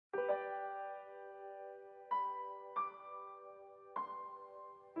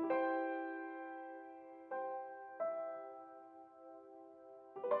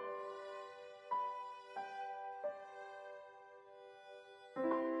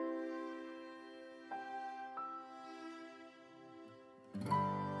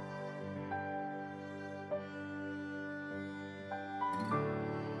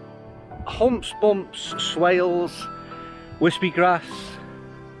humps, bumps, swales, wispy grass.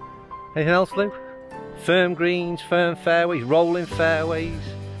 Anything else, Lou? Firm greens, firm fairways, rolling fairways,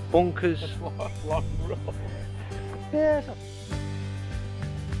 bunkers. Long roll. Yeah.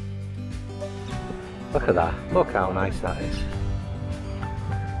 Look at that. Look how nice that is.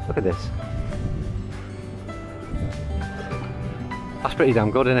 Look at this. That's pretty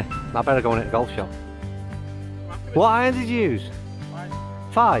damn good, isn't it? I better go in at a golf shop. What iron did you use?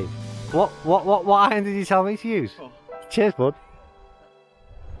 5. What iron did you tell me to use? Oh. Cheers, bud.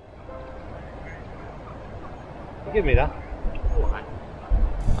 Give me that. Alright.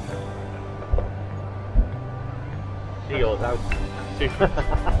 See yours out.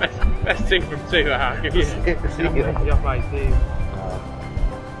 Best 2 from 2, I'll give you. You're off my team.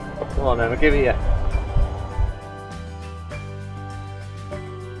 Come on then, I'll give it you.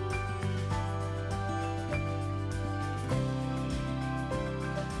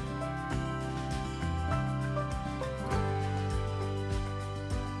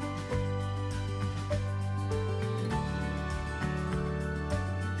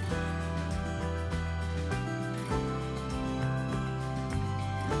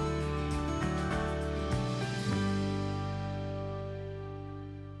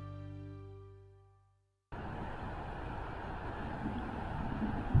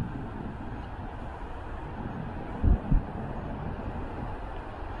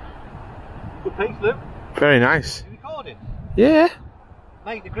 Good pace, Luke. Very nice. You recording? Yeah.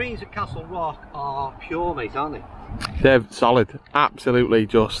 Mate, the greens at Castle Rock are pure, mate, aren't they? They're solid. Absolutely,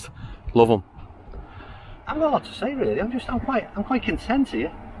 just love them. I've got a lot to say, really. I'm quite content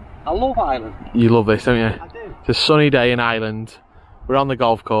here. I love Ireland. You love this, don't you? I do. It's a sunny day in Ireland. We're on the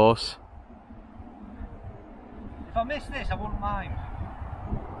golf course. If I miss this, I wouldn't mind.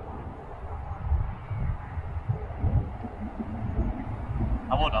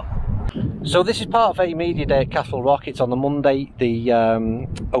 I would have. So this is part of a media day at Castle Rock. It's on the Monday. The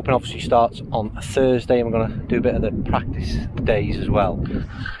Open obviously starts on a Thursday, and we're going to do a bit of the practice days as well.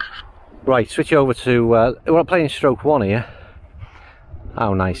 Right, switch over to, we're playing stroke 1 here.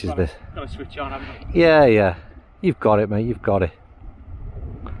 How nice is this? Got to switch on, haven't you? Yeah. You've got it, mate, you've got it.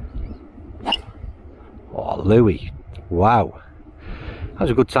 Oh, Louis. Wow. That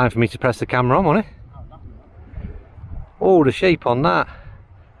was a good time for me to press the camera on, wasn't it? Oh, the shape on that.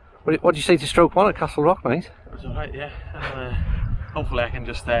 What did you say to stroke 1 at Castle Rock, mate? It was alright, yeah. Hopefully I can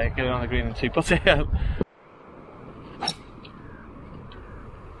just get it on the green and 2 putt it out.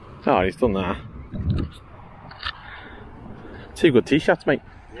 Oh, he's done that. 2 good tee shots, mate.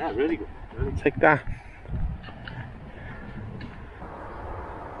 Yeah, really good. Really. Take that.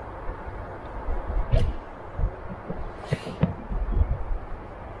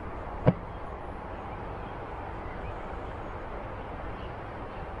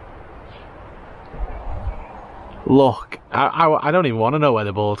 Look, I don't even want to know where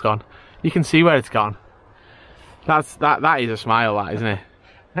the ball's gone. You can see where it's gone. That is a smile, that, isn't it?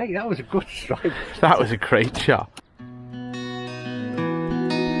 Hey, that was a good strike. That was a great shot.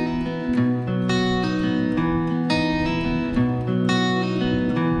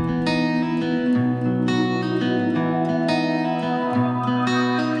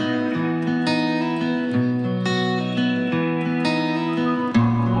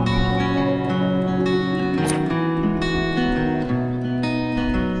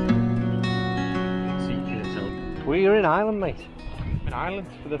 We're in Ireland, mate. In Ireland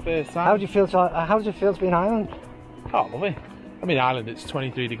for the first time. How do you feel to be in Ireland? Oh, lovely. I mean, Ireland, it's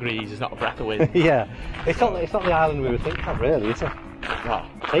 23 degrees, it's not a breath of wind. Yeah, it's not the Ireland we were thinking of, really, is it? Oh,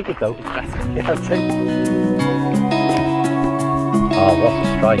 take it though. It's better. Yeah, take it. Oh, what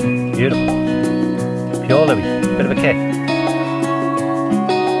a strike. Beautiful. Pure Louis. Bit of a kick.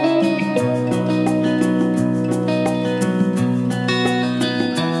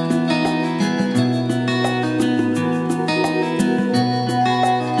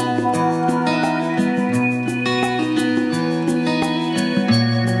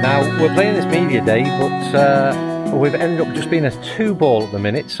 Now, we're playing this media day, but we've ended up just being a 2-ball at the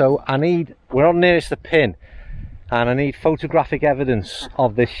minute, so we're on nearest the pin, and I need photographic evidence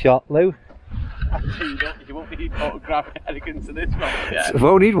of this shot, Lou. You won't need photographic evidence of this one. Yeah.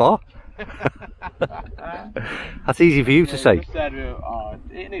 Won't need what? That's easy for you to say.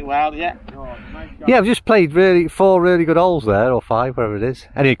 Hitting it well, yeah. Oh, nice shot. Yeah, I've just played 4 really good holes there, or 5, wherever it is.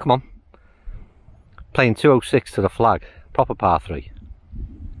 Anyway, come on. Playing 206 to the flag, proper par 3.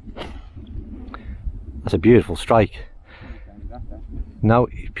 That's a beautiful strike. No,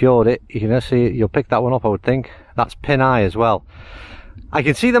 you pured it. You can see it. You'll pick that one up, I would think. That's pin eye as well. I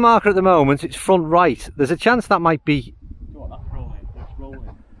can see the marker at the moment. It's front right. There's a chance that might be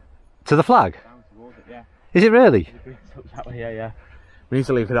To the flag? Down towards it, yeah. Is it really? Yeah, yeah. We need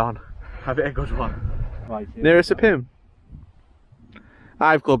to leave it on. Have it a good one. Right, nearest of him.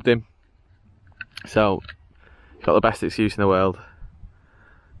 I've clubbed him. So, got the best excuse in the world.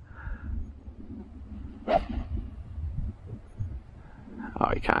 Oh,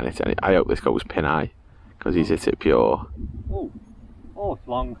 he can't hit any. I hope this goes pin high, because he's hit it pure. Oh, it's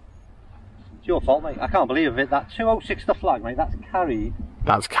long. It's your fault, mate. I can't believe it. That 206 the flag, mate. That's carried.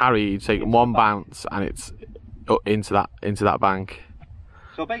 That's carried, taken one bounce, and it's into that bank.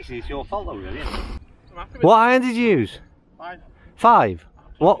 So basically, it's your fault, though, really. Isn't it? What iron did you use? 5.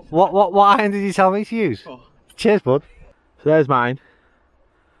 What iron did you tell me to use? 4. Cheers, bud. So there's mine.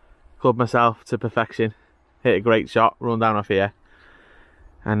 Clubbed myself to perfection. Hit a great shot, run down off here.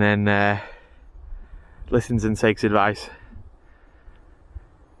 And then listens and takes advice.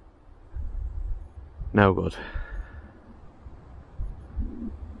 No good.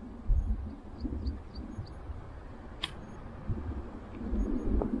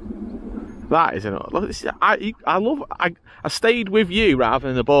 That is enough. I stayed with you rather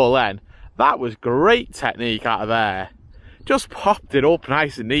than the ball then. That was great technique out of there. Just popped it up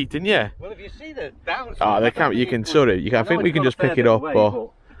nice and neat, didn't you? Well, if you see the bounce... Oh, they can't. You can sorry. I think we can just pick it up,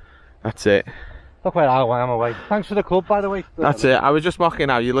 but that's it. Look where I am away. Thanks for the club, by the way. That's it. I was just mocking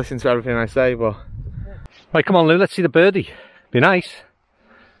how you listen to everything I say, but... Right, come on, Lou. Let's see the birdie. Be nice.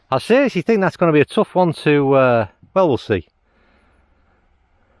 I seriously think that's going to be a tough one to... well, we'll see.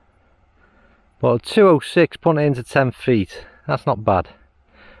 But a 206, putting it into 10 feet. That's not bad.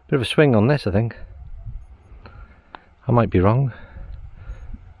 Bit of a swing on this, I think. I might be wrong.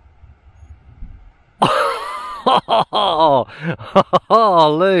 Oh,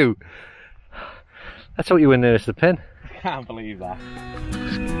 Lou. That's what you were nearest the pin. I can't believe that.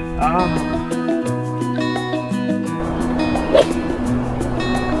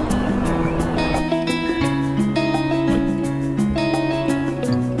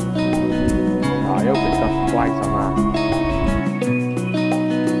 I hope it's got flight on that.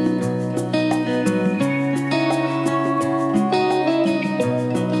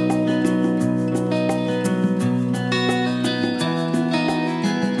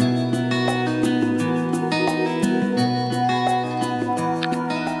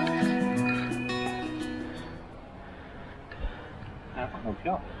 No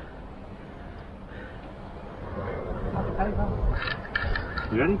shot.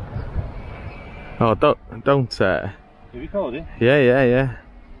 You ready? Oh, don't. You recording? Yeah.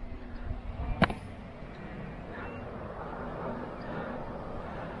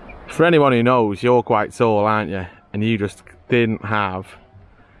 For anyone who knows, you're quite tall, aren't you? And you just didn't have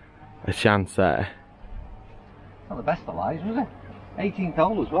a chance there. Not the best of lies, was it? 18th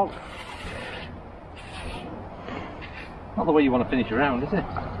hole as well. Not the way you want to finish around, is it?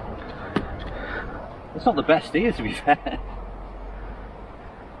 It's not the best here, to be fair.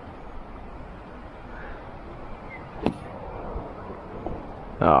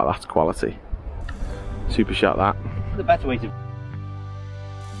 Oh, that's quality. Super shot, that. The better way to...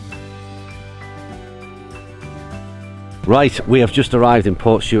 Right, we have just arrived in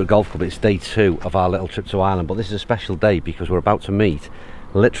Port Stewart Golf Club. It's day 2 of our little trip to Ireland, but this is a special day because we're about to meet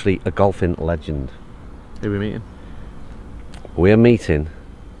literally a golfing legend. Who are we meeting? We are meeting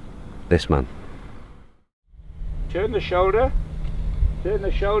this man. Turn the shoulder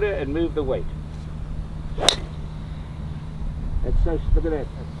and move the weight. That's so, look at that.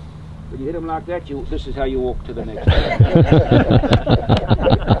 When you hit them like that, this is how you walk to the next one.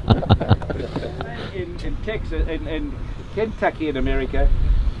 in Texas, in Kentucky in America,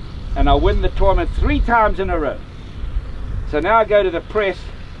 and I win the tournament 3 times in a row. So now I go to the press.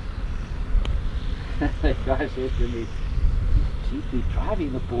 The guy said to me, "You seem to be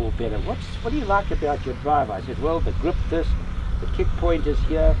driving the ball better. What do you like about your drive?" I said, "Well, the grip this, the kick point is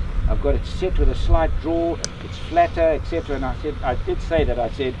here. I've got it set with a slight draw. It's flatter, etc." And I did say that. I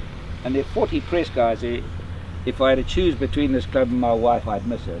said, and there are 40 press guys here. If I had to choose between this club and my wife, I'd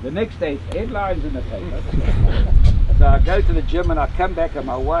miss her. The next day, it's headlines in the paper. So I go to the gym and I come back and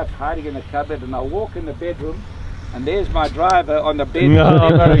my wife's hiding in the cupboard, and I walk in the bedroom and there's my driver on the bed.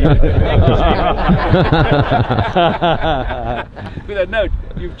 With a note,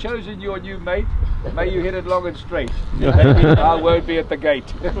 "You've chosen your new mate. May you hit it long and straight. I won't be at the gate."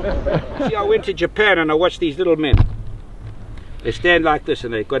 See, I went to Japan and I watched these little men. They stand like this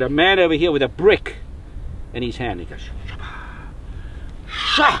and they've got a man over here with a brick in his hand. He goes,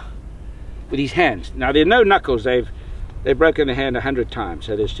 "Shah!" with his hands. Now there are no knuckles. They've broken the hand 100 times,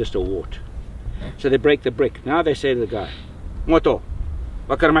 so there's just a wart. So they break the brick. Now they say to the guy, "Moto,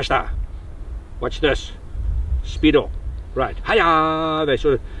 wakarimashita. Watch this. Speedo. Right. Hiya!" They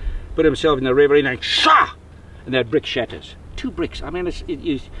sort of put himself in the river, and like, shah! And that brick shatters. 2 bricks. I mean,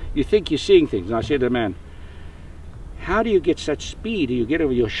 you think you're seeing things. And I said to the man, how do you get such speed? Do you get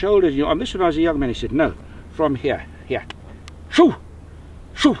over your shoulders? On this when I was a young man, he said, no, from here. Shoo!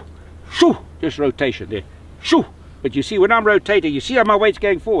 Shoo! Shoo! Just rotation there. Shoo! But you see, when I'm rotating, you see how my weight's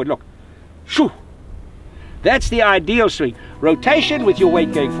going forward. Look. Shoo! That's the ideal swing. Rotation with your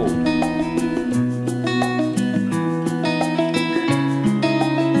weight going forward.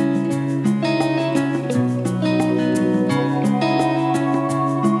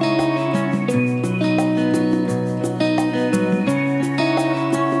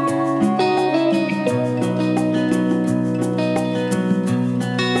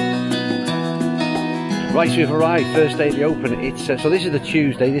 Right, so we've arrived, first day of the Open. It's so this is the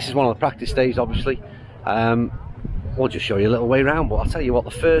Tuesday. This is one of the practice days, obviously. We'll just show you a little way around, but I'll tell you what,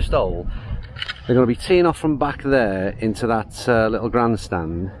 the first hole, they're going to be teeing off from back there into that little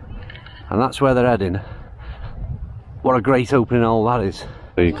grandstand, and that's where they're heading. What a great opening hole that is.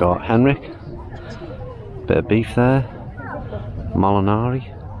 So you've got Henrik, bit of beef there, Molinari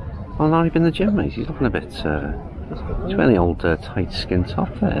been in the gym, mate. He's looking a bit, he's wearing the old tight skin top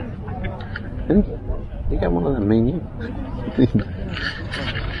there. You get one of them, mean you?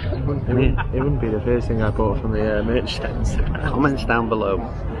 It wouldn't be the first thing I bought from the merch stands. Comments down below.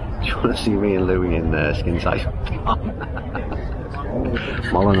 Do you want to see me and Louie in skin tight?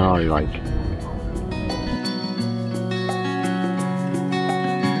 Molinari like.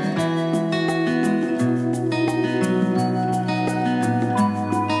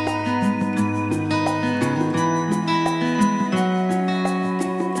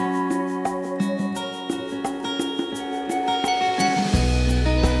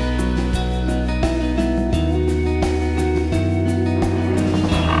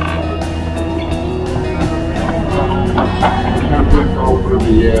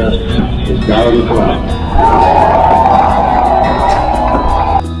 It's down the flat.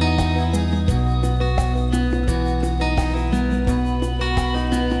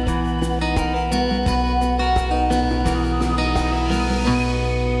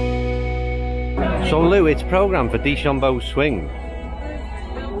 So Lou, it's programmed for DeChambeau's swing.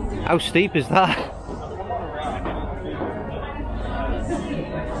 How steep is that?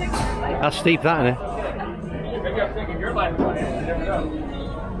 That's steep, that, isn't it?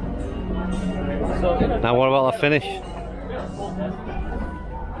 Now what about the finish?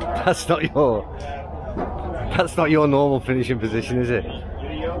 That's not your normal finishing position, is it?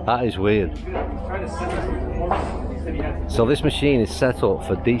 That is weird. So this machine is set up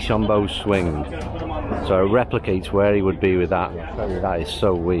for DeChambeau's swing, so it replicates where he would be with that. That is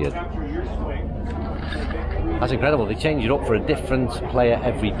so weird. That's incredible. They change it up for a different player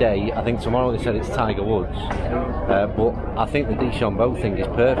every day. I think tomorrow they said it's Tiger Woods, but I think the DeChambeau thing is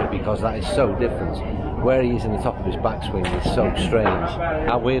perfect because that is so different. Where he is in the top of his backswing is so strange.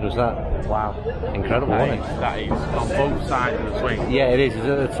 How weird was that? Wow. Incredible, wasn't it? That is on both sides of the swing. Yeah, it is. It's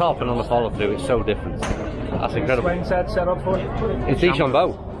at the top and on the follow through. It's so different. That's incredible. Swing set up for you? It's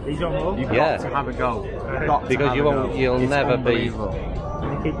DeChambeau. DeChambeau? You've Yeah. got to have a go. Because you'll never be.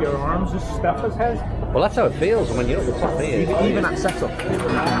 Can you keep your arms as stiff as his? Well, that's how it feels when you're at the top here. Even at setup,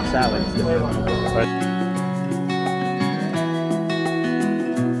 Right.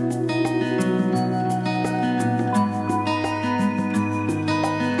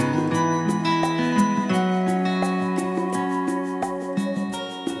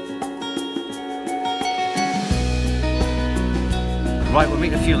 Right, we're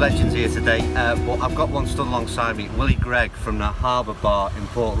meeting a few legends here today, but I've got one stood alongside me, Willie Gregg from the Harbour Bar in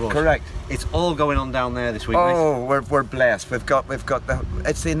Portrush. Correct. It's all going on down there this week, Oh, mate. we're blessed. We've got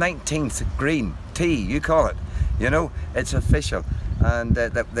it's the 19th green tee, you call it. You know, it's official. And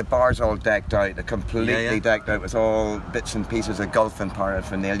the bar's all decked out, completely decked out with all bits and pieces of golfing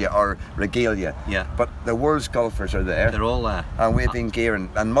paraphernalia or regalia. Yeah. But the world's golfers are there. They're all there. And we've been gearing.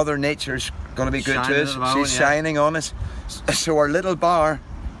 And Mother Nature's going to be good Shining to at us. the moment, She's yeah. shining on us. So our little bar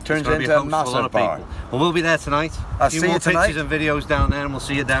turns into a massive bar. Well, we'll be there tonight. I'll a few see more you tonight. pictures and videos down there, and we'll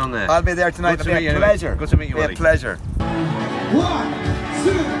see you down there. I'll be there tonight. Good to It'll meet be a you, pleasure. anyway. Good to meet you, It'll Willie. be a pleasure. 1,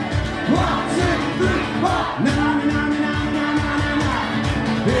 2, 1, 2, 3, 4. Na na na na na na na.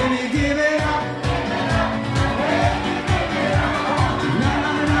 Baby, give it up. Na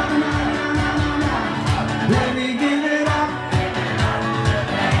na na na na na na. Baby, give it up.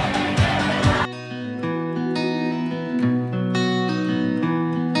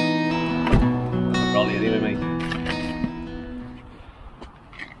 Rolly, anyway, mate.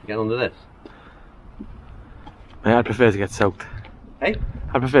 Get under this. Mate, I'd prefer to get soaked. Hey?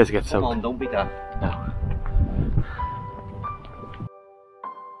 I'd prefer to get Come soaked. on, don't be daft. No.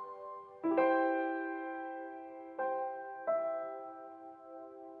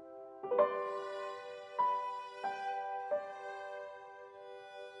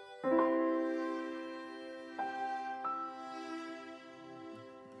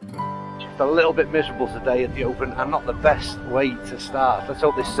 A little bit miserable today at the Open and not the best way to start. Let's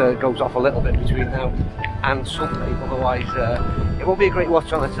hope this goes off a little bit between now and Sunday, otherwise it won't be a great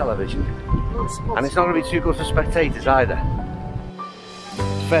watch on the television, and it's not going to be too good for spectators either.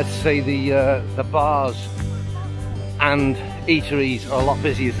 It's fair to say the bars and eateries are a lot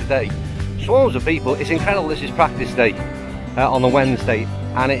busier today. Swarms of people. It's incredible. This is practice day on the Wednesday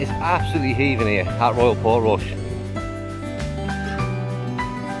and it is absolutely heaving here at Royal Portrush.